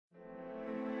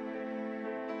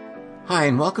Hi,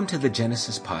 and welcome to the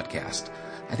Genesis podcast.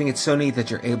 I think it's so neat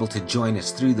that you're able to join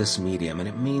us through this medium, and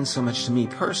it means so much to me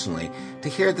personally to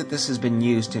hear that this has been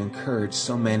used to encourage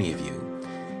so many of you.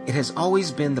 It has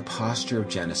always been the posture of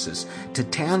Genesis to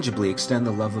tangibly extend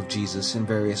the love of Jesus in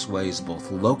various ways, both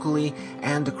locally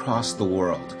and across the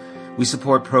world. We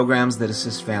support programs that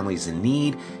assist families in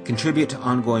need, contribute to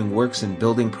ongoing works and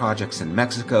building projects in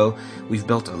Mexico. We've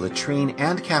built a latrine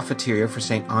and cafeteria for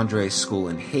St. Andre's School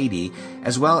in Haiti,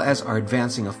 as well as are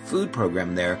advancing a food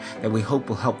program there that we hope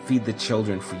will help feed the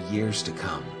children for years to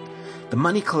come. The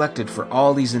money collected for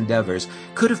all these endeavors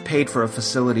could have paid for a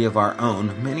facility of our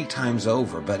own many times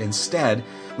over, but instead,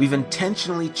 we've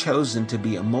intentionally chosen to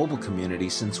be a mobile community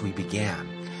since we began.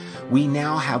 We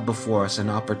now have before us an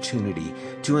opportunity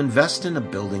to invest in a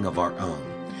building of our own.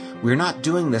 We're not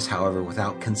doing this, however,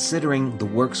 without considering the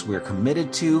works we're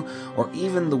committed to or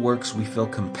even the works we feel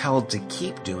compelled to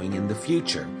keep doing in the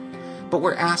future. But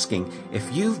we're asking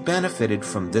if you've benefited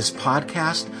from this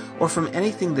podcast or from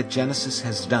anything that Genesis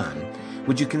has done,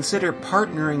 would you consider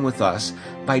partnering with us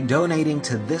by donating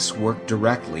to this work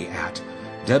directly at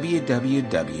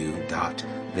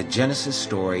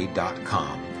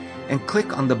www.thegenesisstory.com. and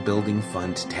click on the Building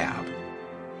Fund tab.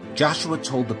 Joshua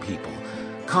told the people,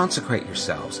 "Consecrate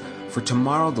yourselves, for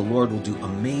tomorrow the Lord will do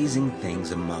amazing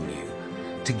things among you.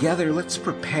 Together, let's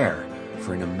prepare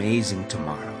for an amazing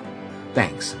tomorrow."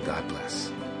 Thanks, and God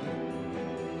bless.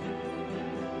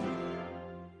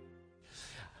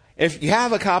 If you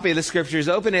have a copy of the scriptures,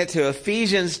 open it to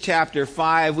Ephesians chapter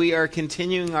 5. We are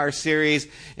continuing our series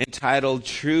entitled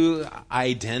True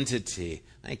Identity.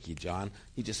 Thank you, John.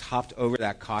 He just hopped over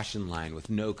that caution line with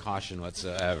no caution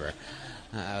whatsoever.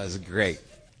 That was great.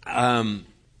 And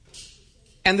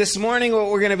this morning what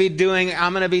we're going to be doing,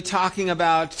 I'm going to be talking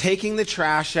about taking the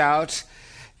trash out,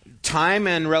 time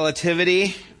and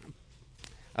relativity,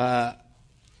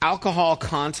 alcohol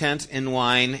content in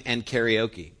wine, and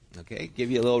karaoke. Okay, give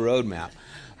you a little roadmap.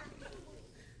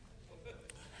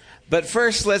 But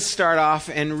first, let's start off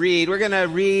and read. We're going to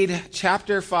read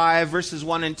chapter 5, verses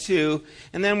 1 and 2,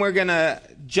 and then we're going to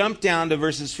jump down to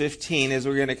verses 15 as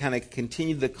we're going to kind of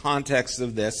continue the context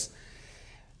of this.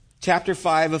 Chapter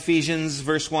 5, Ephesians,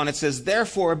 verse 1, it says,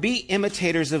 "Therefore, be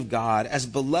imitators of God as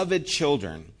beloved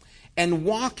children, and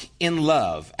walk in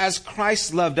love, as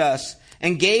Christ loved us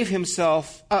and gave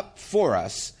himself up for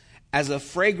us as a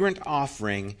fragrant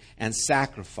offering and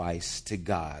sacrifice to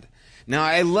God." Now,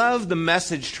 I love the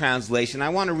Message translation. I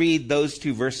want to read those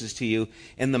two verses to you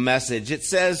in the Message. It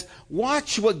says,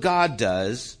 "Watch what God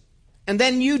does, and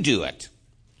then you do it.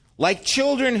 Like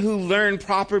children who learn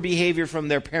proper behavior from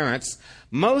their parents,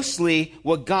 mostly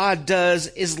what God does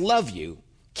is love you.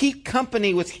 Keep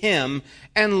company with him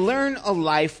and learn a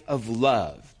life of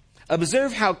love.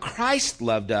 Observe how Christ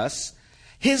loved us.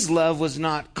 His love was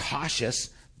not cautious,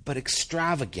 but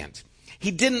extravagant. He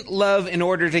didn't love in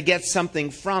order to get something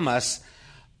from us,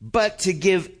 but to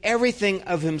give everything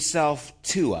of himself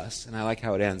to us." And I like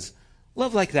how it ends.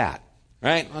 Love like that,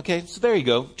 right? Okay, so there you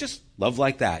go. Just love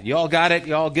like that. You all got it?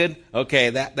 You all good?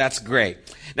 Okay, that's great.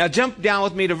 Now jump down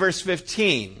with me to verse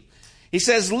 15. He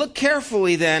says, "Look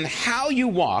carefully then how you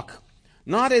walk,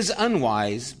 not as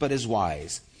unwise, but as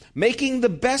wise, making the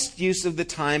best use of the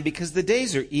time because the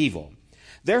days are evil.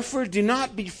 Therefore do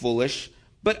not be foolish,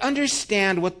 but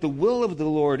understand what the will of the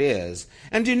Lord is,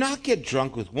 and do not get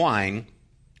drunk with wine,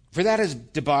 for that is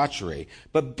debauchery,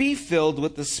 but be filled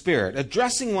with the Spirit,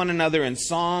 addressing one another in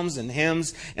psalms and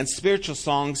hymns and spiritual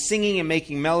songs, singing and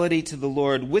making melody to the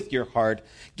Lord with your heart,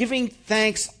 giving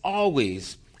thanks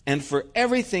always and for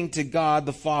everything to God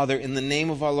the Father in the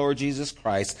name of our Lord Jesus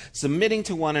Christ, submitting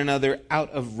to one another out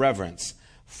of reverence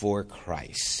for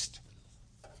Christ."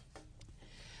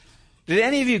 Did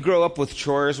any of you grow up with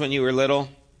chores when you were little?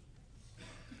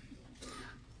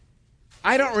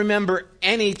 I don't remember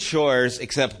any chores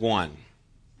except one.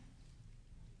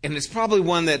 And it's probably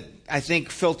one that I think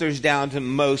filters down to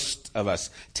most of us,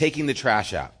 taking the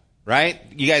trash out, right?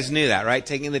 You guys knew that, right?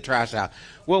 Taking the trash out.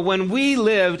 Well, when we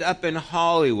lived up in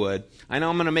Hollywood, I know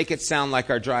I'm going to make it sound like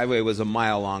our driveway was a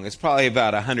mile long. It's probably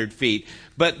about 100 feet.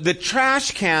 But the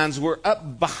trash cans were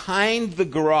up behind the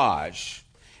garage,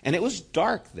 and it was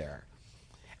dark there.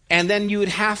 And then you would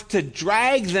have to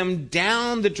drag them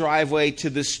down the driveway to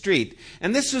the street.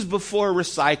 And this was before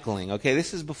recycling, okay?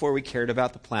 This is before we cared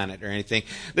about the planet or anything.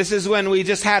 This is when we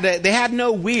just they had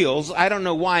no wheels. I don't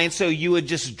know why. And so you would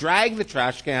just drag the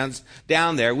trash cans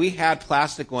down there. We had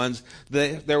plastic ones.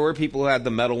 There were people who had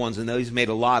the metal ones, and those made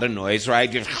a lot of noise,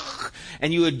 right?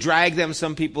 And you would drag them.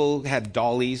 Some people had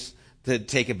dollies to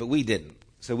take it, but we didn't.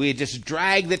 So we just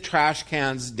drag the trash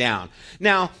cans down.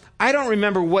 Now, I don't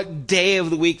remember what day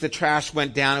of the week the trash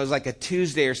went down. It was like a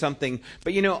Tuesday or something.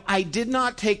 But I did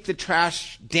not take the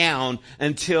trash down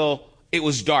until it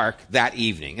was dark that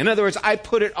evening. In other words, I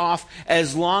put it off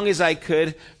as long as I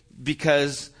could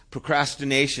because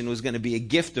procrastination was going to be a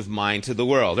gift of mine to the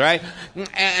world, right?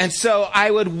 And so I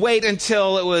would wait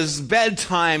until it was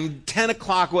bedtime, 10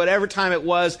 o'clock, whatever time it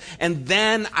was, and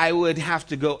then I would have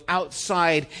to go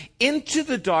outside into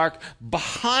the dark,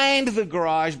 behind the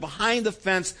garage, behind the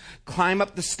fence, climb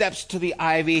up the steps to the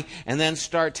ivy, and then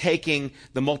start taking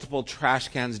the multiple trash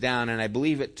cans down, and I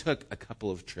believe it took a couple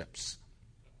of trips.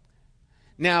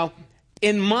 Now,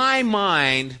 in my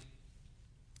mind,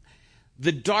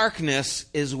 the darkness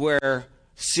is where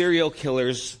serial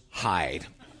killers hide,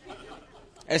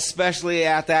 especially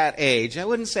at that age. I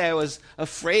wouldn't say I was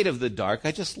afraid of the dark.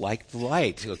 I just liked the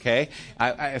light, okay?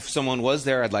 If someone was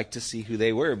there, I'd like to see who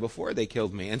they were before they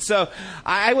killed me. And so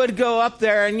I would go up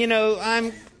there, and,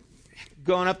 I'm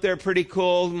going up there pretty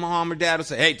cool. Mom or dad would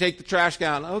say, hey, take the trash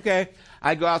down. Okay.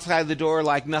 I'd go outside the door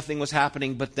like nothing was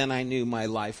happening, but then I knew my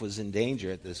life was in danger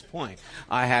at this point.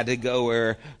 I had to go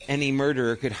where any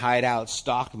murderer could hide out,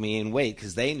 stalk me, and wait,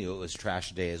 because they knew it was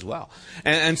trash day as well.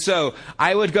 And so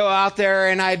I would go out there,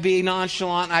 and I'd be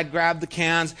nonchalant. I'd grab the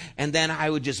cans, and then I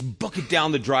would just book it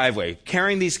down the driveway,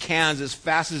 carrying these cans as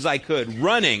fast as I could,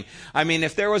 running. I mean,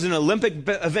 if there was an Olympic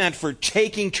event for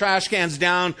taking trash cans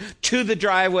down to the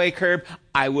driveway curb,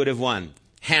 I would have won,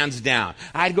 hands down.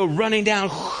 I'd go running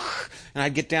down, and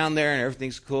I'd get down there and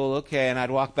everything's cool, okay, and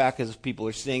I'd walk back as people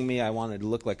are seeing me. I wanted to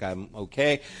look like I'm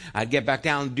okay. I'd get back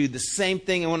down and do the same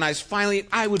thing, and when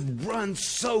I would run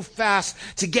so fast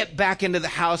to get back into the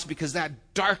house because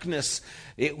that darkness,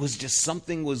 it was just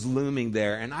something was looming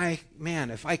there. And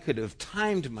if I could have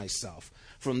timed myself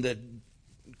from the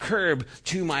curb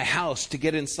to my house to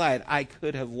get inside, I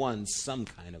could have won some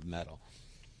kind of medal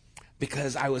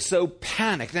because I was so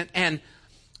panicked. And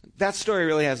that story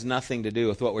really has nothing to do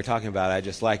with what we're talking about. I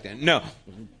just liked it. No.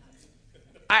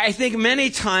 I think many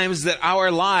times that our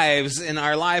lives, in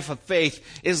our life of faith,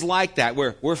 is like that.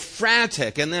 We're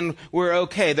frantic and then we're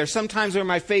okay. There's some times where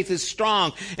my faith is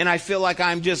strong and I feel like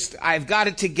I've got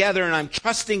it together and I'm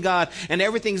trusting God and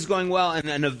everything's going well, and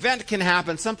an event can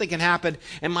happen, something can happen,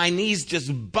 and my knees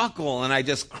just buckle and I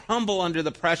just crumble under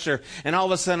the pressure, and all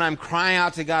of a sudden I'm crying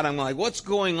out to God. I'm like, what's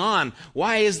going on?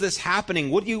 Why is this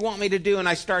happening? What do you want me to do? And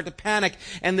I start to panic,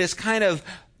 and this kind of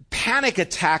panic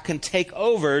attack can take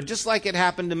over, just like it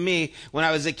happened to me when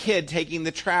I was a kid taking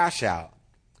the trash out,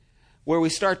 where we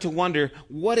start to wonder,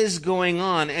 what is going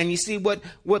on? And you see, what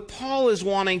Paul is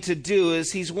wanting to do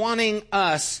is he's wanting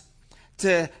us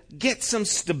to get some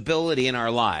stability in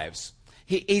our lives.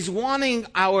 He's wanting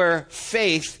our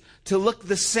faith to look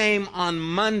the same on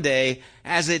Monday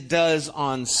as it does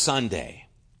on Sunday.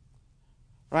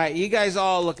 Right? You guys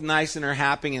all look nice and are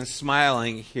happy and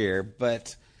smiling here,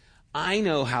 but I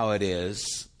know how it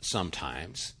is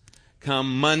sometimes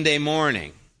come Monday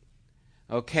morning,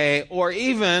 okay? Or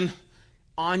even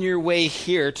on your way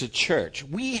here to church.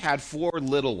 We had 4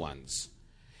 little ones,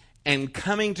 and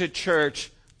coming to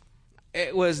church,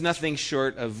 it was nothing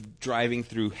short of driving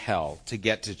through hell to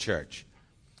get to church.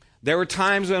 There were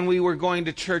times when we were going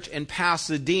to church in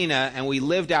Pasadena, and we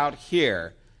lived out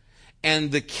here,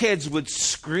 and the kids would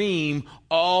scream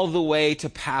all the way to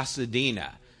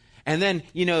Pasadena. And then,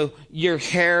 your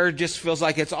hair just feels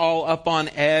like it's all up on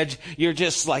edge. You're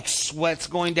just like sweat's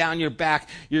going down your back.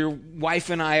 Your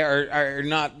wife and I are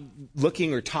not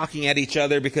looking or talking at each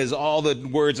other because all the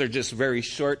words are just very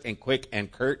short and quick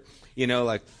and curt.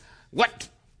 Like, what?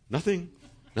 Nothing.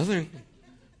 Nothing.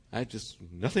 I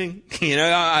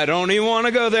don't even want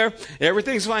to go there.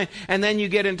 Everything's fine. And then you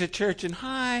get into church and,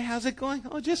 hi, how's it going?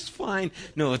 Oh, just fine.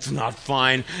 No, it's not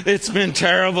fine. It's been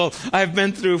terrible. I've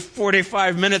been through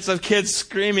 45 minutes of kids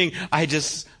screaming. I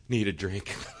just need a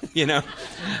drink.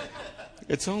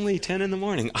 It's only 10 in the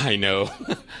morning. I know.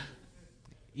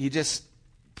 You just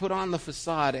put on the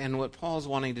facade, and what Paul's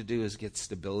wanting to do is get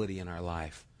stability in our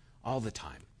life all the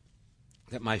time.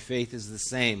 That my faith is the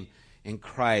same in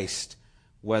Christ,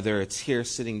 whether it's here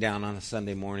sitting down on a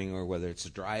Sunday morning or whether it's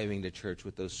driving to church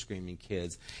with those screaming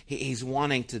kids. He's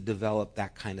wanting to develop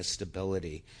that kind of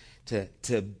stability,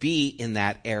 to be in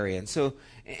that area. And so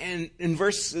in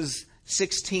verses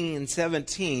 16 and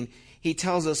 17, he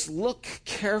tells us, look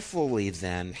carefully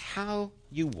then how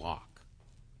you walk.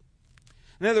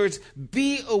 In other words,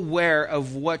 be aware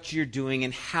of what you're doing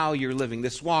and how you're living.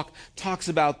 This walk talks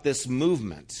about this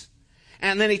movement.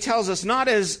 And then he tells us, not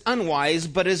as unwise,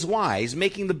 but as wise,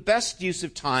 making the best use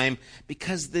of time,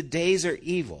 because the days are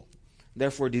evil.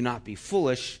 Therefore, do not be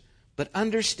foolish, but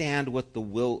understand what the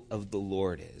will of the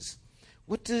Lord is.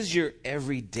 What does your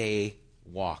everyday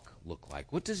walk look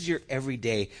like? What does your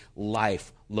everyday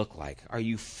life look like? Are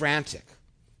you frantic,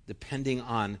 depending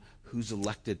on who's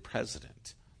elected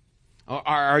president?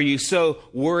 Are you so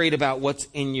worried about what's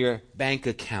in your bank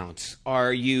account?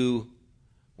 Are you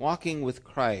walking with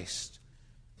Christ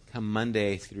come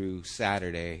Monday through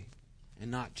Saturday and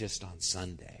not just on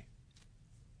Sunday?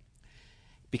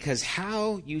 Because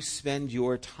how you spend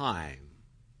your time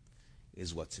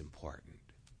is what's important.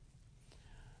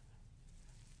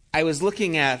 I was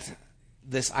looking at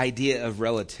this idea of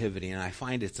relativity, and I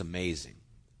find it's amazing.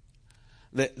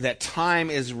 That time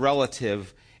is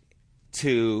relative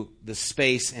to the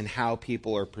space and how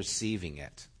people are perceiving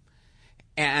it.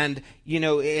 And,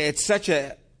 it's such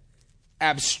a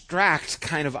abstract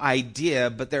kind of idea,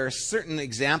 but there are certain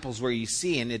examples where you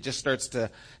see, and it just starts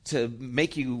to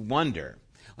make you wonder.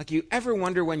 Like, you ever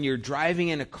wonder when you're driving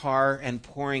in a car and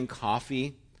pouring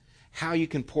coffee, how you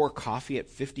can pour coffee at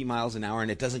 50 miles an hour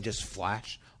and it doesn't just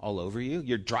flash all over you?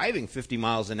 You're driving 50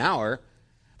 miles an hour,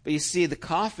 but you see the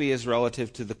coffee is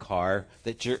relative to the car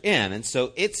that you're in. And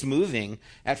so it's moving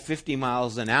at 50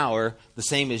 miles an hour, the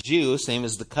same as you, same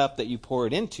as the cup that you pour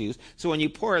it into. So when you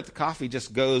pour it, the coffee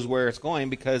just goes where it's going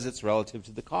because it's relative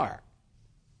to the car.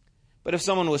 But if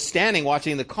someone was standing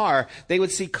watching the car, they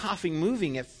would see coffee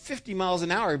moving at 50 miles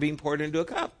an hour being poured into a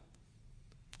cup.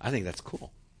 I think that's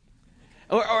cool.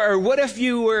 Or what if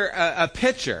you were a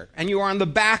pitcher and you were on the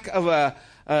back of a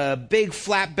big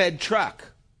flatbed truck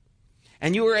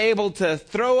and you were able to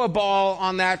throw a ball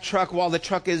on that truck while the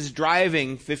truck is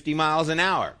driving 50 miles an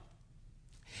hour?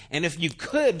 And if you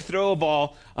could throw a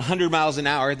ball 100 miles an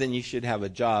hour, then you should have a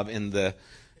job in the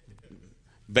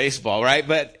baseball, right?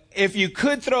 But if you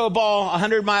could throw a ball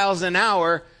 100 miles an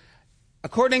hour,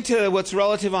 according to what's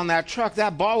relative on that truck,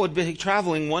 that ball would be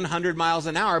traveling 100 miles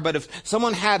an hour. But if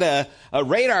someone had a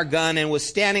radar gun and was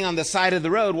standing on the side of the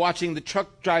road watching the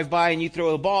truck drive by and you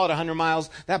throw a ball at 100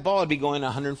 miles, that ball would be going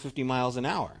 150 miles an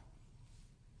hour.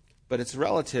 But it's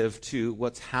relative to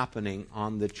what's happening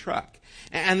on the truck.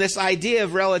 And this idea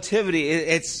of relativity,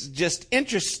 it's just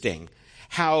interesting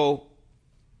how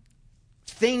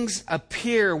things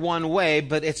appear one way,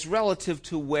 but it's relative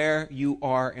to where you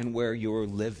are and where you're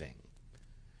living.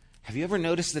 Have you ever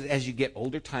noticed that as you get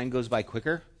older, time goes by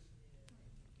quicker?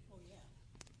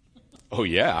 Oh,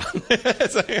 yeah.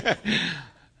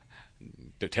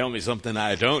 To tell me something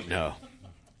I don't know.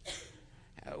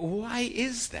 Why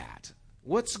is that?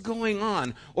 What's going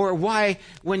on? Or why,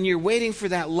 when you're waiting for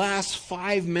that last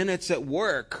 5 minutes at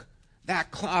work,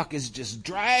 that clock is just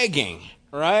dragging,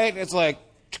 right? It's like,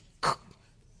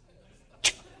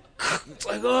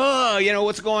 oh,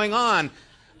 what's going on?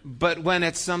 But when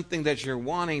it's something that you're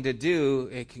wanting to do,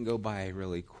 it can go by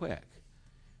really quick.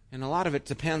 And a lot of it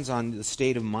depends on the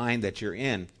state of mind that you're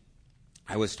in.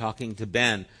 I was talking to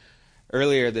Ben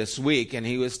earlier this week, and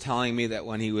he was telling me that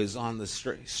when he was on the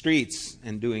streets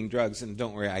and doing drugs, and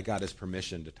don't worry, I got his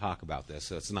permission to talk about this,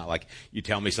 so it's not like you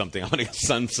tell me something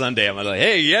on Sunday, I'm like,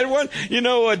 hey, you had one? You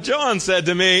know what John said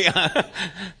to me?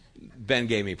 Ben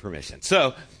gave me permission.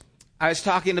 So I was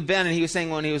talking to Ben, and he was saying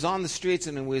when he was on the streets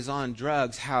and he was on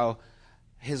drugs, how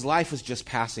his life was just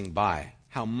passing by,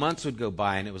 how months would go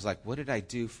by, and it was like, what did I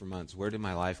do for months? Where did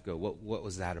my life go? What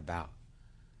was that about?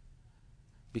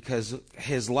 Because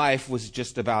his life was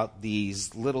just about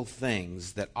these little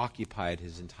things that occupied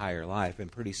his entire life,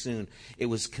 and pretty soon it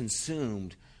was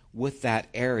consumed with that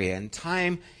area. And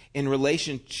time in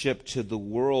relationship to the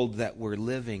world that we're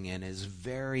living in is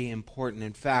very important.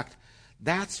 In fact,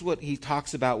 that's what he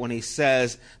talks about when he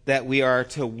says that we are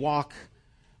to walk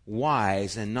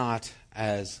wise and not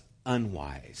as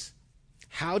unwise.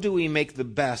 How do we make the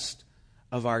best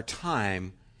of our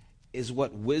time is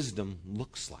what wisdom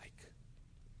looks like.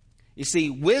 You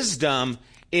see, wisdom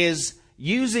is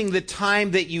using the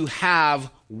time that you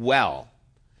have well.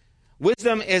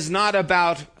 Wisdom is not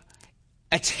about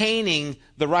attaining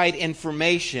the right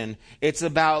information. It's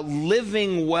about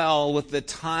living well with the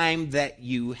time that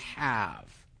you have.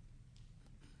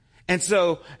 And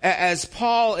so, as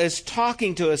Paul is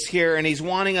talking to us here, and he's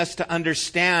wanting us to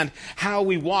understand how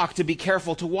we walk, to be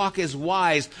careful, to walk as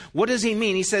wise, what does he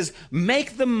mean? He says,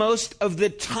 make the most of the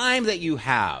time that you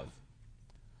have.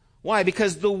 Why?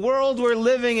 Because the world we're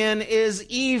living in is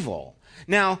evil.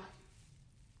 Now,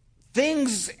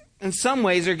 things in some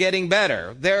ways are getting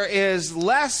better. There is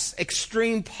less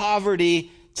extreme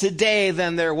poverty today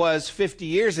than there was 50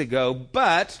 years ago,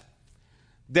 but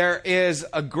there is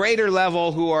a greater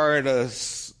level who are at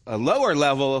a lower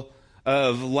level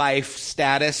of life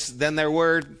status than there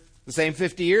were the same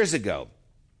 50 years ago.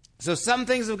 So some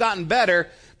things have gotten better,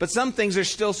 but some things are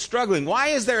still struggling. Why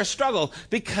is there a struggle?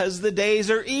 Because the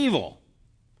days are evil.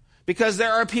 Because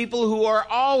there are people who are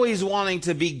always wanting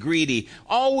to be greedy,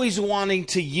 always wanting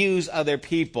to use other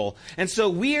people. And so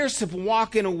we are to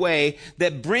walk in a way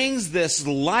that brings this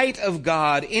light of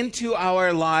God into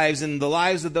our lives and the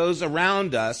lives of those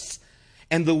around us.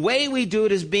 And the way we do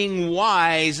it is being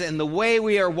wise, and the way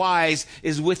we are wise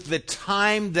is with the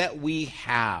time that we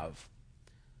have.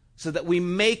 So that we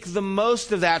make the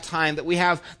most of that time, that we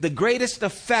have the greatest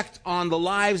effect on the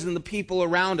lives and the people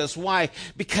around us. Why?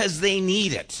 Because they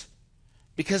need it.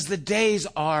 Because the days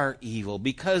are evil.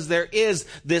 Because there is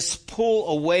this pull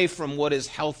away from what is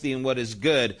healthy and what is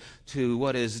good to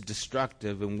what is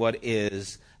destructive and what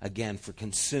is, again, for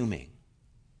consuming.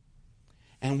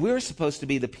 And we're supposed to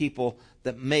be the people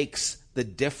that makes the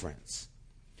difference.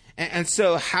 And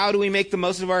so how do we make the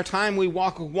most of our time? We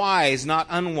walk wise, not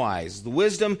unwise. The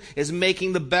wisdom is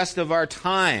making the best of our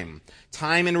time.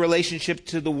 Time in relationship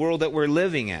to the world that we're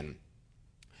living in.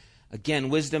 Again,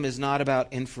 wisdom is not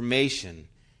about information.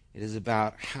 It is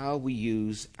about how we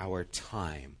use our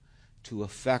time to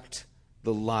affect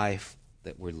the life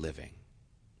that we're living.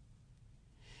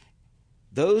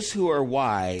 Those who are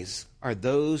wise are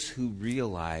those who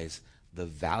realize the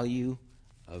value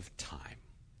of time.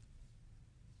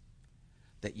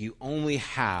 That you only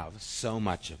have so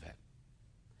much of it.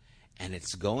 And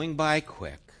it's going by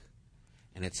quick.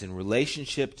 And it's in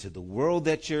relationship to the world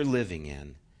that you're living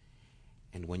in.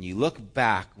 And when you look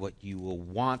back, what you will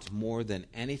want more than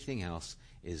anything else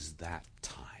is that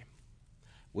time.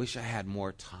 Wish I had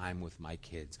more time with my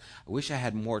kids. I wish I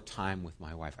had more time with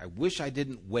my wife. I wish I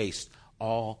didn't waste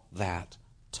all that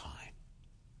time.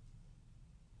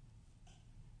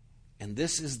 And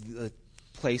this is the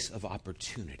place of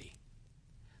opportunity.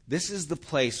 This is the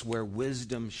place where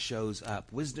wisdom shows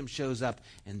up. Wisdom shows up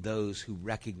in those who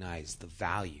recognize the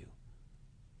value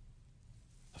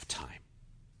of time.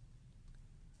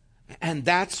 And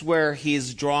that's where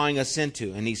he's drawing us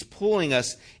into, and he's pulling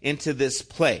us into this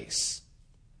place.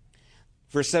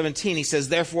 Verse 17, he says,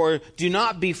 "Therefore, do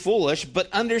not be foolish,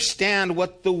 but understand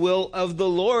what the will of the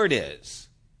Lord is."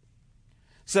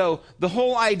 So the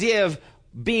whole idea of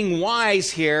being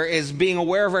wise here is being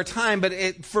aware of our time,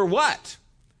 but for what?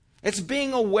 It's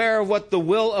being aware of what the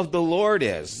will of the Lord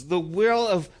is, the will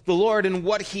of the Lord and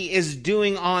what he is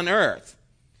doing on earth.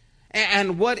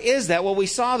 And what is that? Well, we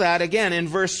saw that again in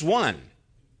verse 1.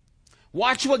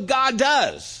 Watch what God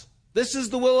does. This is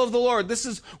the will of the Lord. This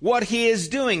is what he is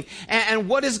doing. And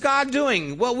what is God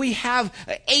doing? Well, we have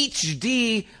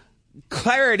HD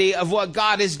clarity of what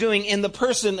God is doing in the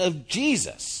person of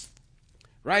Jesus.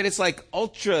 Right? It's like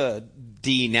Ultra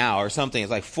D now or something.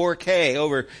 It's like 4K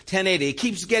over 1080. It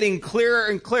keeps getting clearer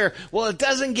and clearer. Well, it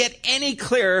doesn't get any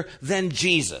clearer than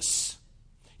Jesus.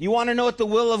 You want to know what the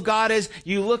will of God is?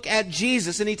 You look at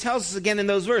Jesus, and he tells us again in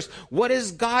those verses, what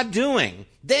is God doing?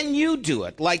 Then you do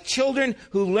it, like children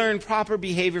who learn proper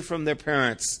behavior from their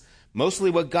parents.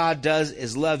 Mostly what God does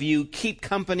is love you, keep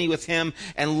company with him,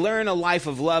 and learn a life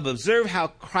of love. Observe how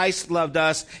Christ loved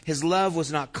us. His love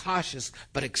was not cautious,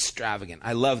 but extravagant.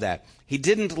 I love that. He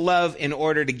didn't love in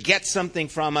order to get something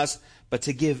from us, but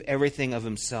to give everything of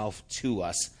himself to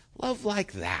us. Love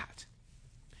like that.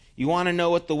 You want to know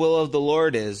what the will of the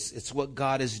Lord is? It's what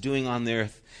God is doing on the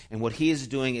earth. And what he is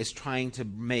doing is trying to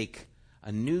make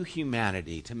a new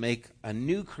humanity, to make a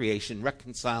new creation,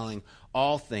 reconciling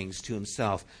all things to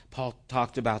himself. Paul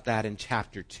talked about that in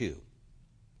chapter 2.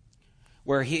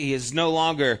 Where he is no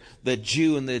longer the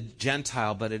Jew and the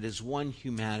Gentile, but it is one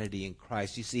humanity in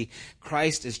Christ. You see,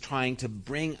 Christ is trying to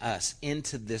bring us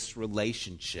into this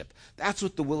relationship. That's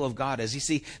what the will of God is. You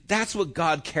see, that's what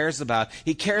God cares about.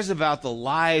 He cares about the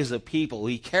lives of people.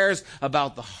 He cares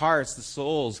about the hearts, the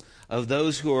souls of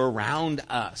those who are around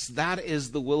us. That is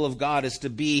the will of God, is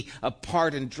to be a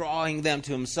part in drawing them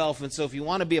to himself. And so if you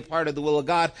want to be a part of the will of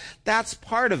God, that's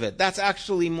part of it. That's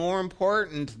actually more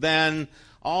important than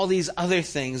all these other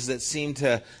things that seem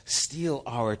to steal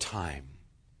our time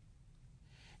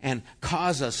and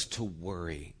cause us to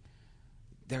worry.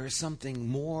 There is something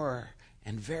more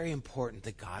and very important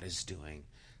that God is doing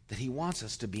that he wants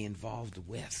us to be involved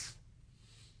with.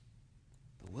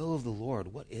 The will of the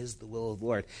Lord. What is the will of the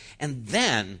Lord? And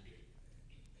then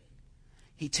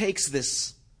he takes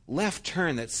this left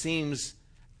turn that seems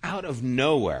out of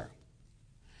nowhere,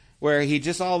 where he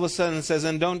just all of a sudden says,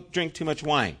 and don't drink too much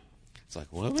wine. It's like,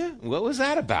 what was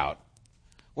that about?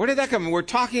 Where did that come from? We're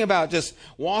talking about just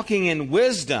walking in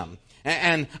wisdom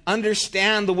and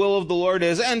understand the will of the Lord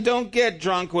is, and don't get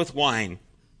drunk with wine,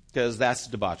 because that's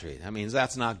debauchery. That means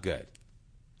that's not good.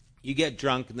 You get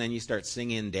drunk and then you start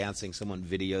singing and dancing. Someone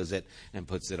videos it and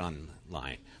puts it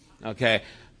online. Okay?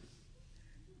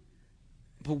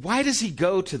 But why does he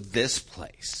go to this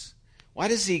place? Why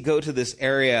does he go to this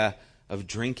area of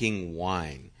drinking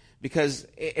wine? Because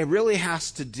it really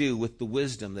has to do with the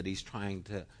wisdom that he's trying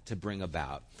to bring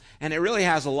about. And it really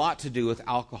has a lot to do with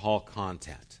alcohol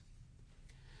content.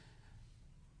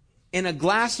 In a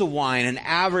glass of wine, an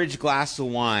average glass of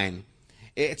wine,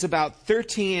 it's about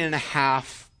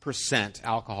 13.5%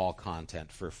 alcohol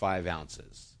content for 5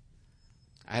 ounces.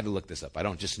 I had to look this up. I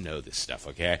don't just know this stuff,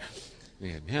 okay?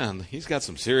 Man, he's got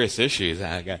some serious issues,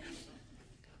 that guy.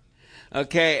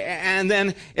 Okay, and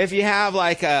then if you have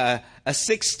like a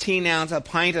 16-ounce, a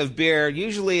pint of beer,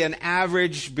 usually an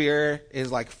average beer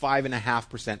is like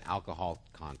 5.5% alcohol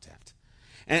content.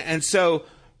 And so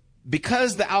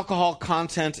because the alcohol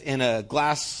content in a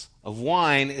glass of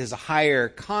wine is a higher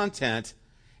content,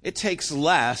 it takes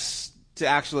less to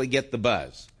actually get the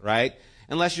buzz, right?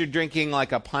 Unless you're drinking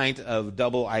like a pint of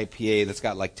double IPA that's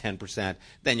got like 10%,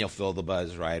 then you'll feel the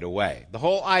buzz right away. The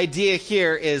whole idea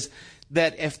here is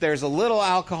that if there's a little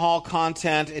alcohol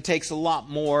content, it takes a lot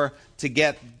more to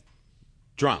get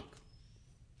drunk.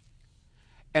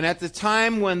 And at the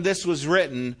time when this was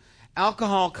written,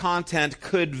 alcohol content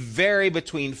could vary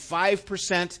between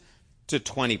 5% to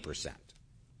 20%.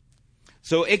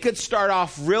 So it could start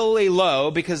off really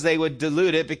low because they would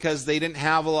dilute it because they didn't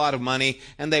have a lot of money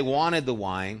and they wanted the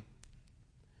wine.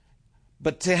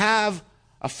 But to have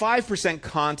a 5%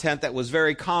 content that was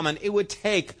very common, it would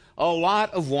take a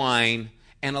lot of wine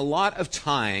and a lot of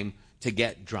time to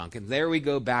get drunk. And there we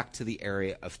go back to the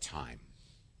area of time.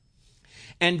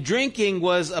 And drinking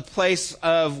was a place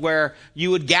of where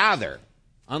you would gather,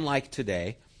 unlike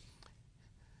today.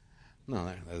 No,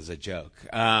 that was a joke.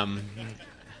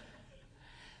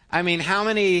 I mean, how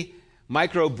many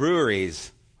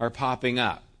microbreweries are popping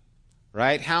up,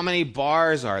 right? How many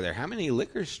bars are there? How many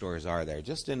liquor stores are there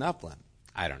just in Upland?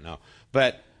 I don't know.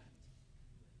 But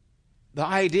the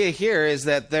idea here is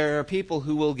that there are people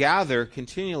who will gather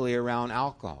continually around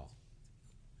alcohol.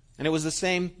 And it was the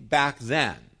same back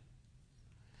then.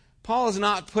 Paul is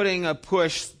not putting a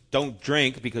push, don't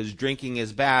drink because drinking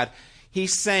is bad.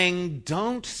 He's saying,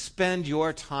 don't spend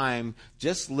your time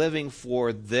just living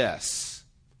for this,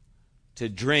 to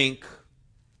drink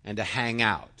and to hang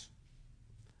out.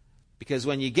 Because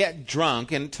when you get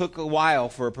drunk, and it took a while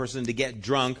for a person to get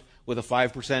drunk with a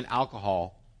 5%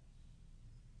 alcohol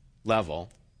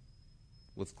level,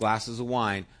 with glasses of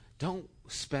wine, don't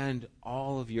spend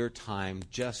all of your time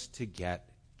just to get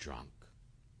drunk.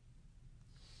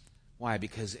 Why?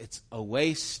 Because it's a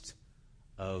waste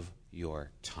of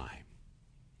your time.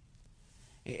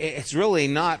 It's really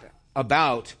not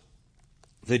about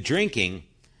the drinking,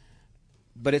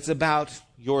 but it's about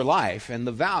your life and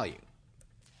the value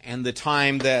and the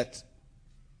time that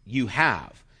you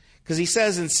have. Because he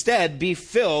says instead, be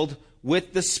filled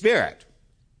with the Spirit.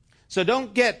 So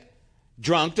don't get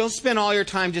drunk. Don't spend all your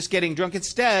time just getting drunk.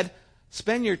 Instead,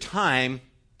 spend your time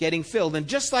getting filled. And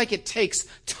just like it takes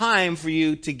time for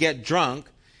you to get drunk,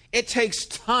 it takes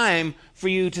time for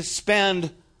you to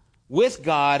spend with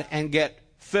God and get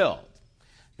filled.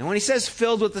 Now, when he says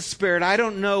filled with the Spirit, I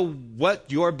don't know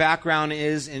what your background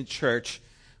is in church.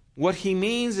 What he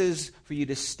means is for you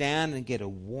to stand and get a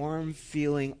warm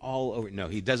feeling all over. No,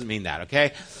 he doesn't mean that,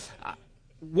 okay?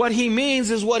 What he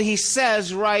means is what he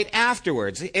says right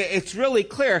afterwards. It's really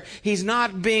clear. He's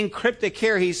not being cryptic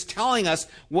here. He's telling us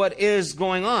what is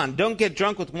going on. Don't get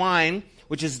drunk with wine,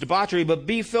 which is debauchery, but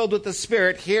be filled with the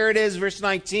Spirit. Here it is, verse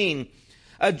 19.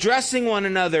 Addressing one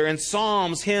another in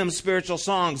psalms, hymns, spiritual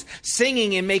songs,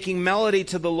 singing and making melody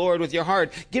to the Lord with your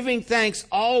heart, giving thanks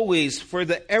always for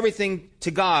everything to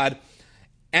God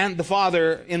and the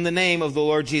Father in the name of the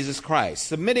Lord Jesus Christ,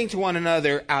 submitting to one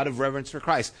another out of reverence for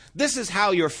Christ. This is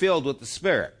how you're filled with the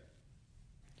Spirit.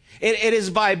 It is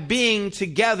by being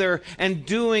together and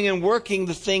doing and working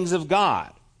the things of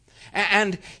God.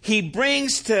 And he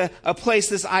brings to a place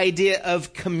this idea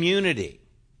of community,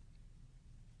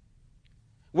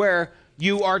 where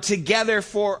you are together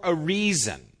for a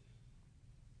reason.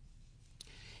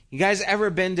 You guys ever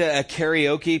been to a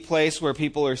karaoke place where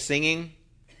people are singing?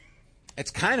 It's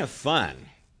kind of fun,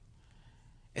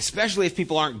 especially if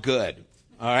people aren't good,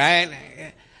 all right?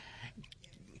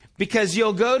 Because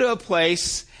you'll go to a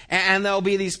place and there'll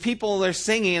be these people that are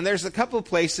singing, and there's a couple of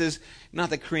places, not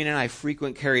that Karina and I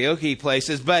frequent karaoke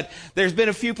places, but there's been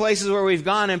a few places where we've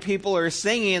gone and people are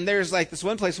singing, and there's like this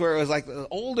one place where it was like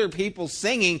older people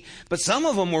singing, but some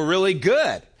of them were really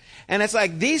good. And it's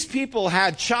like these people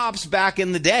had chops back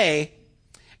in the day,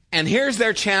 and here's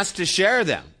their chance to share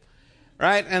them.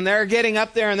 Right? And they're getting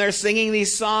up there and they're singing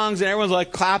these songs and everyone's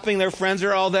like clapping. Their friends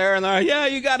are all there and they're like, yeah,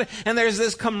 you got it. And there's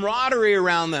this camaraderie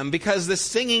around them because the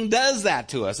singing does that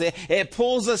to us. It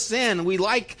pulls us in. We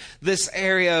like this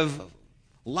area of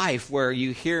life where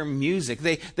you hear music.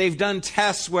 They've done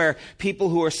tests where people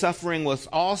who are suffering with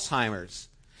Alzheimer's,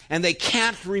 and they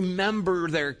can't remember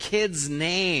their kids'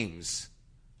 names.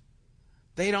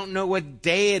 They don't know what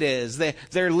day it is.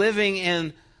 They're living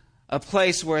in a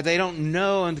place where they don't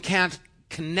know and can't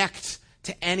connect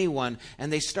to anyone.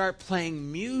 And they start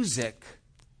playing music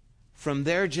from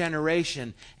their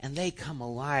generation, and they come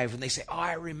alive, and they say, oh,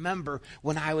 I remember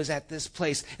when I was at this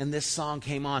place and this song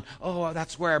came on. Oh,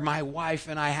 that's where my wife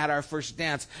and I had our first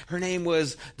dance. Her name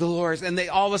was Dolores. And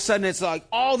all of a sudden it's like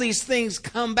all these things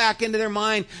come back into their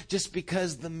mind just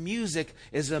because the music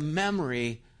is a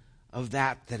memory of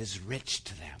that is rich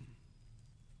to them.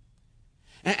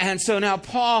 And so now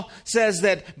Paul says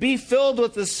that be filled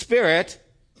with the Spirit.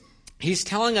 He's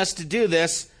telling us to do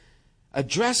this,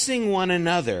 addressing one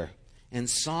another in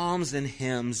psalms and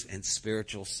hymns and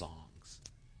spiritual songs.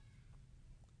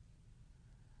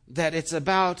 That it's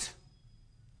about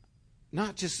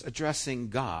not just addressing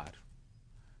God,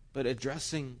 but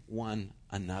addressing one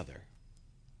another.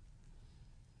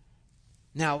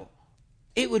 Now,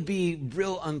 it would be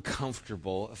real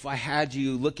uncomfortable if I had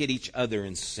you look at each other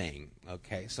and sing,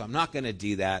 okay? So I'm not going to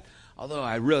do that, although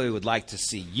I really would like to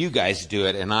see you guys do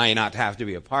it and I not have to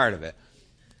be a part of it.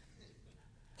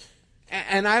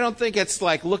 And I don't think it's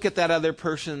like look at that other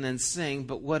person and sing,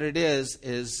 but what it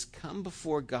is come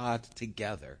before God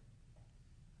together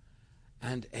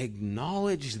and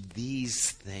acknowledge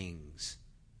these things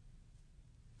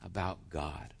about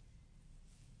God.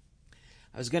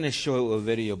 I was going to show a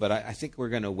video, but I think we're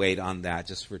going to wait on that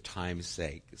just for time's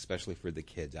sake, especially for the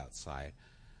kids outside.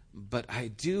 But I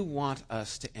do want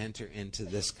us to enter into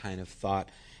this kind of thought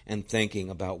and thinking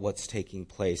about what's taking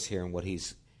place here and what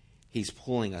He's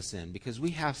pulling us in, because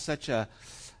we have such a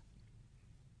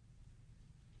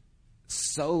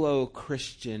solo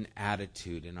Christian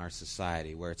attitude in our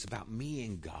society where it's about me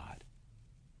and God.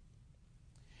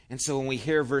 And so when we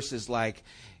hear verses like,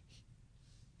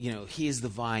 He is the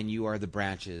vine, you are the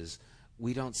branches,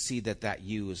 we don't see that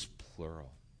you is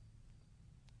plural.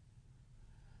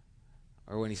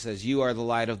 Or when He says, you are the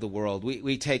light of the world,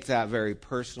 we take that very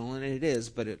personal, and it is,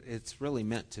 but it's really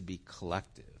meant to be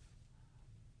collective.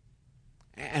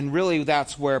 And really,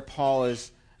 that's where Paul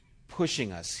is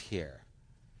pushing us here.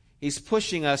 He's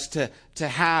pushing us to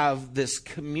have this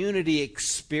community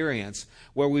experience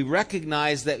where we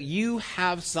recognize that you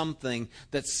have something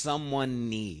that someone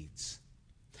needs.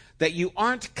 That you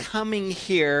aren't coming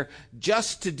here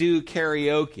just to do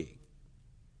karaoke.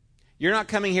 You're not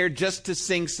coming here just to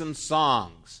sing some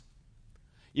songs.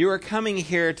 You are coming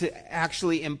here to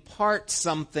actually impart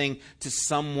something to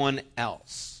someone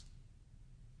else.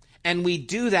 And we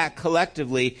do that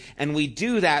collectively, and we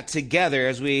do that together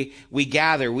as we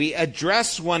gather. We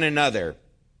address one another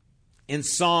in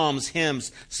psalms,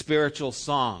 hymns, spiritual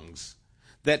songs.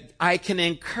 That I can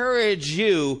encourage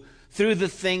you through the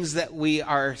things that we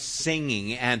are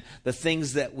singing and the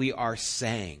things that we are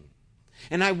saying.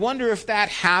 And I wonder if that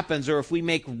happens, or if we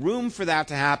make room for that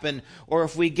to happen, or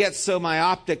if we get so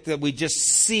myopic that we just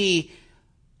see,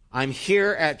 I'm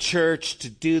here at church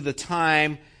to do the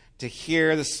time, to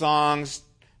hear the songs,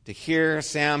 to hear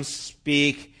Sam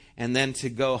speak, and then to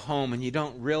go home. And you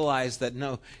don't realize that,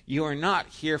 no, you are not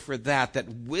here for that. That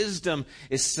wisdom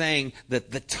is saying that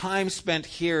the time spent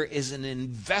here is an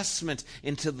investment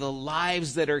into the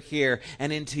lives that are here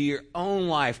and into your own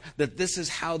life. That this is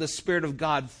how the Spirit of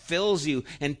God fills you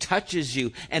and touches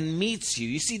you and meets you.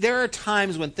 You see, there are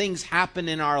times when things happen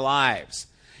in our lives.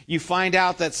 You find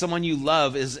out that someone you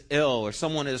love is ill, or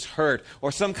someone is hurt,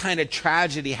 or some kind of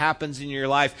tragedy happens in your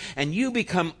life, and you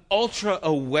become ultra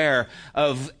aware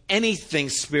of anything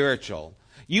spiritual.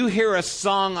 You hear a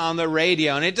song on the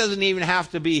radio, and it doesn't even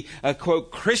have to be a, quote,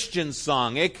 Christian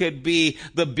song. It could be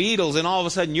the Beatles, and all of a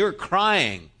sudden you're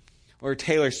crying. Or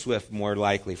Taylor Swift, more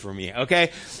likely for me,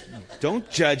 okay? Don't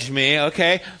judge me,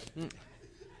 okay?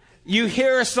 You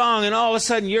hear a song and all of a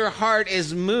sudden your heart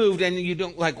is moved and you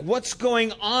don't like, what's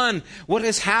going on? What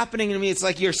is happening to me? It's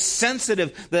like you're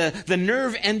sensitive. The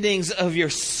nerve endings of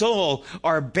your soul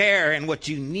are bare, and what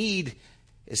you need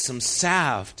is some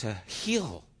salve to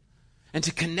heal and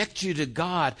to connect you to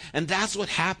God. And that's what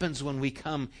happens when we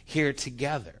come here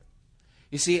together.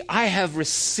 You see, I have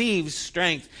received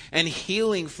strength and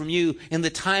healing from you in the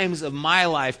times of my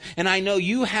life. And I know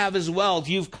you have as well.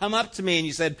 You've come up to me and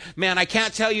you said, man, I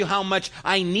can't tell you how much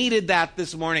I needed that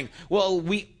this morning. Well,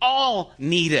 we all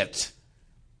need it.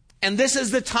 And this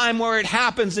is the time where it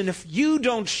happens. And if you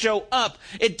don't show up,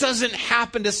 it doesn't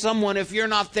happen to someone if you're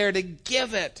not there to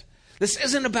give it. This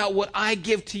isn't about what I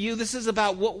give to you. This is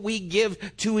about what we give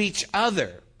to each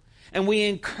other. And we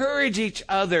encourage each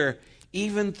other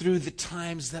even through the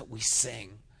times that we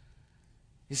sing.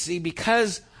 You see,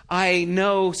 because I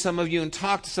know some of you and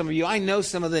talk to some of you, I know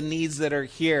some of the needs that are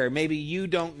here. Maybe you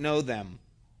don't know them.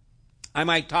 I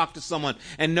might talk to someone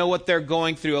and know what they're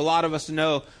going through. A lot of us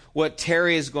know what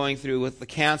Terry is going through with the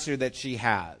cancer that she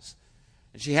has.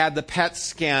 She had the PET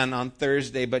scan on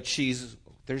Thursday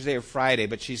or Friday,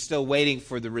 but she's still waiting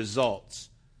for the results.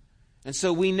 And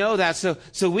so we know that.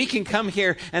 So we can come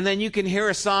here and then you can hear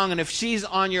a song, and if she's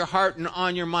on your heart and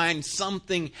on your mind,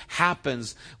 something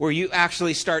happens where you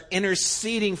actually start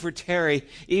interceding for Terry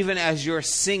even as you're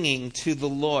singing to the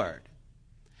Lord.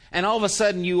 And all of a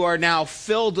sudden you are now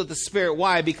filled with the Spirit.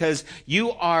 Why? Because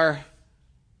you are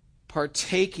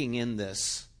partaking in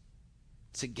this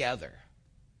together.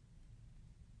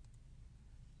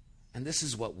 And this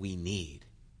is what we need.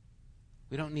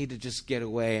 We don't need to just get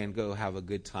away and go have a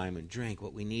good time and drink.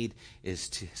 What we need is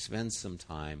to spend some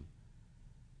time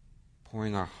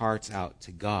pouring our hearts out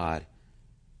to God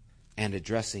and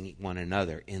addressing one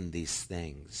another in these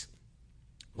things.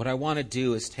 What I want to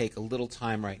do is take a little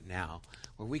time right now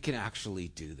where we can actually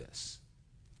do this.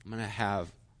 I'm going to have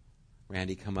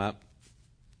Randy come up.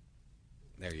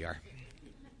 There you are.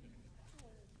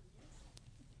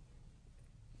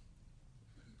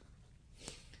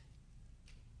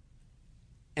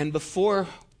 And before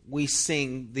we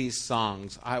sing these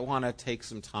songs, I want to take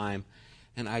some time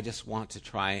and I just want to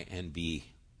try and be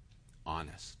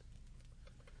honest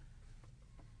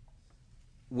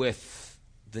with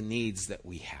the needs that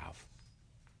we have.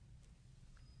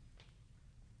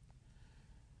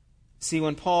 See,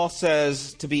 when Paul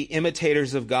says to be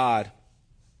imitators of God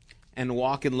and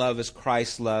walk in love as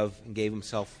Christ loved and gave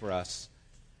himself for us,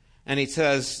 and he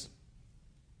says,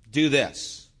 do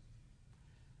this.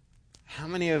 How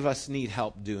many of us need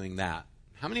help doing that?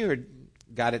 How many of you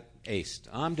got it aced?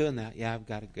 Oh, I'm doing that. Yeah, I've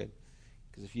got it good.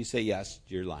 Because if you say yes,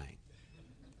 you're lying.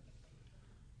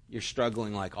 You're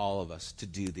struggling like all of us to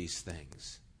do these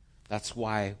things. That's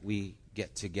why we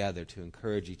get together, to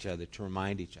encourage each other, to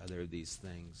remind each other of these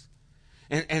things.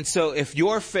 And so if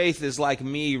your faith is like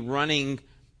me running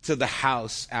to the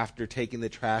house after taking the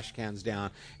trash cans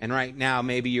down, and right now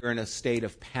maybe you're in a state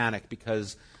of panic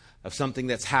because of something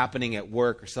that's happening at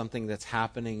work or something that's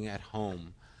happening at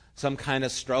home, some kind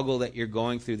of struggle that you're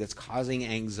going through that's causing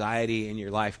anxiety in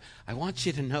your life, I want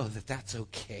you to know that that's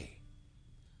okay,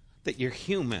 that you're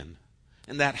human,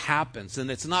 and that happens.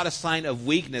 And it's not a sign of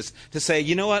weakness to say,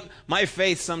 you know what, my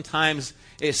faith sometimes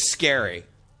is scary.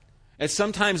 It's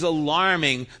sometimes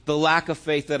alarming, the lack of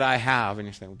faith that I have. And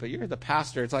you're saying, but you're the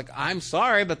pastor. It's like, I'm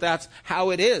sorry, but that's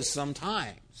how it is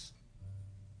sometimes.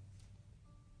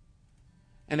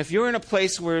 And if you're in a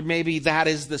place where maybe that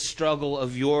is the struggle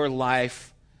of your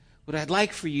life, what I'd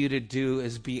like for you to do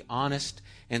is be honest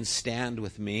and stand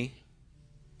with me.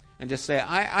 And just say,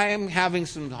 I am having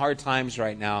some hard times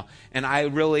right now, and I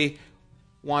really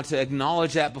want to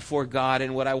acknowledge that before God.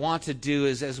 And what I want to do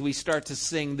is, as we start to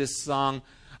sing this song,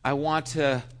 I want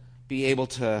to be able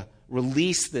to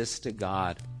release this to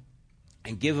God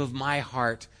and give of my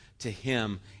heart to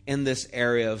Him in this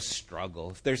area of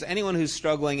struggle. If there's anyone who's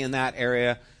struggling in that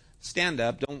area, stand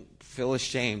up. Don't feel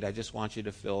ashamed. I just want you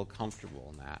to feel comfortable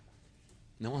in that.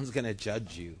 No one's going to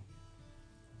judge you.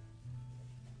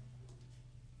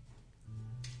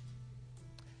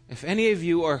 If any of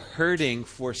you are hurting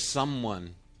for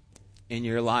someone in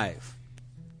your life,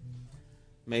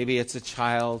 maybe it's a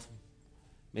child,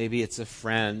 maybe it's a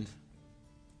friend,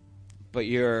 but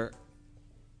you're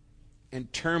in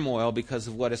turmoil because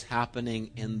of what is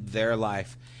happening in their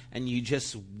life, and you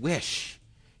just wish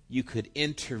you could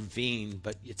intervene,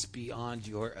 but it's beyond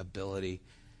your ability.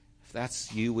 If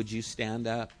that's you, would you stand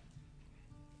up?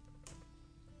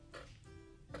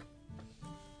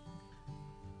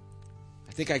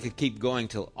 I think I could keep going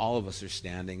till all of us are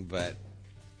standing, but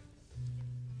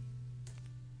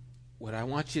what I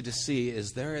want you to see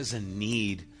is there is a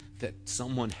need that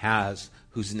someone has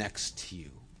who's next to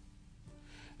you.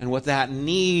 And what that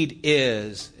need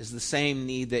is the same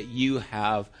need that you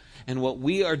have. And what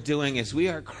we are doing is we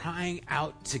are crying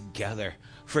out together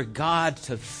for God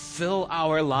to fill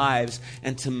our lives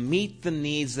and to meet the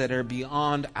needs that are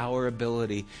beyond our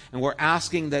ability. And we're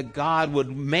asking that God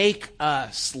would make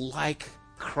us like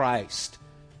Christ,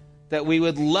 that we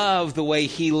would love the way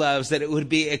He loves, that it would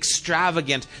be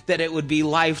extravagant, that it would be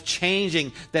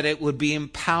life-changing, that it would be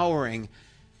empowering.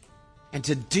 And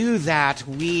to do that,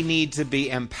 we need to be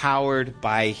empowered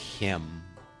by Him.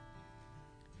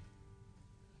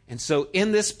 And so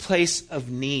in this place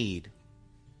of need,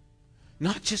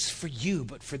 not just for you,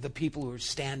 but for the people who are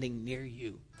standing near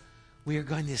you, we are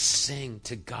going to sing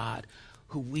to God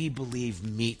who we believe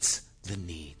meets the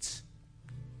needs.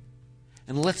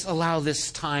 And let's allow this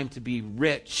time to be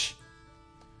rich,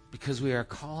 because we are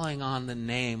calling on the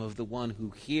name of the one who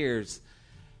hears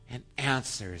and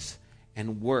answers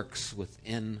and works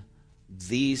within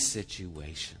these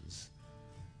situations.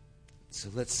 So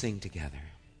let's sing together.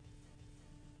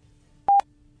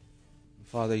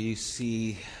 Father, you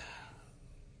see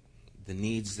the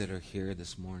needs that are here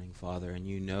this morning, Father, and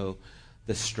you know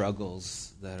the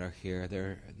struggles that are here.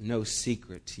 They're no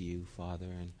secret to you, Father.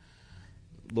 And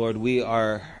Lord, we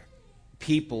are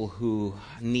people who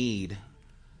need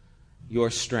your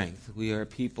strength. We are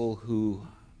people who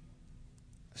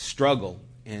struggle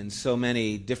in so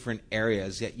many different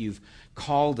areas, yet you've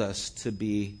called us to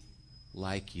be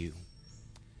like you.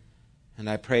 And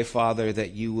I pray, Father,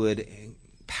 that you would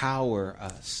empower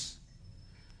us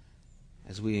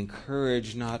as we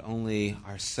encourage not only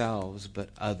ourselves but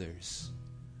others.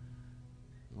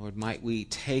 Lord, might we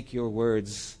take your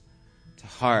words to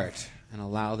heart and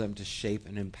allow them to shape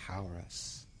and empower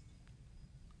us.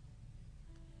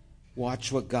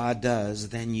 Watch what God does,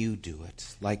 then you do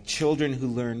it. Like children who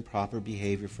learn proper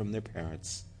behavior from their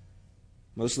parents.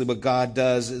 Mostly what God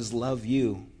does is love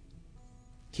you.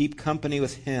 Keep company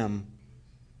with him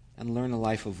and learn a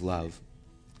life of love.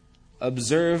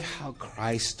 Observe how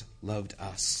Christ loved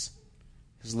us.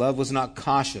 His love was not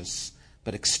cautious,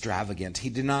 but extravagant. He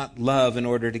did not love in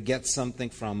order to get something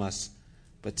from us,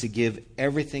 but to give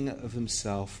everything of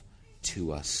himself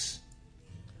to us.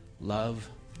 Love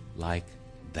like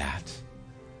that.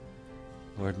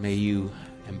 Lord, may you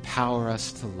empower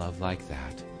us to love like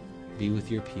that. Be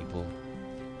with your people.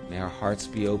 May our hearts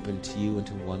be open to you and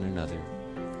to one another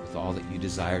with all that you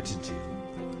desire to do.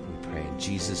 We pray in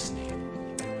Jesus'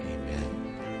 name.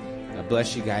 Amen. God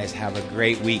bless you guys. Have a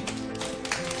great week.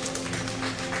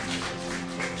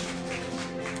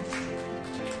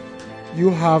 You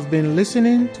have been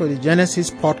listening to the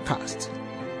Genesis podcast.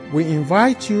 We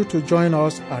invite you to join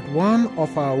us at one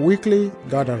of our weekly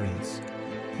gatherings.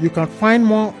 You can find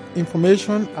more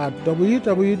information at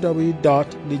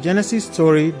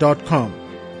www.thegenesisstory.com,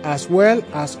 as well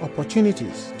as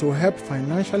opportunities to help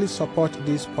financially support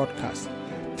this podcast.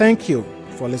 Thank you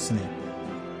for listening.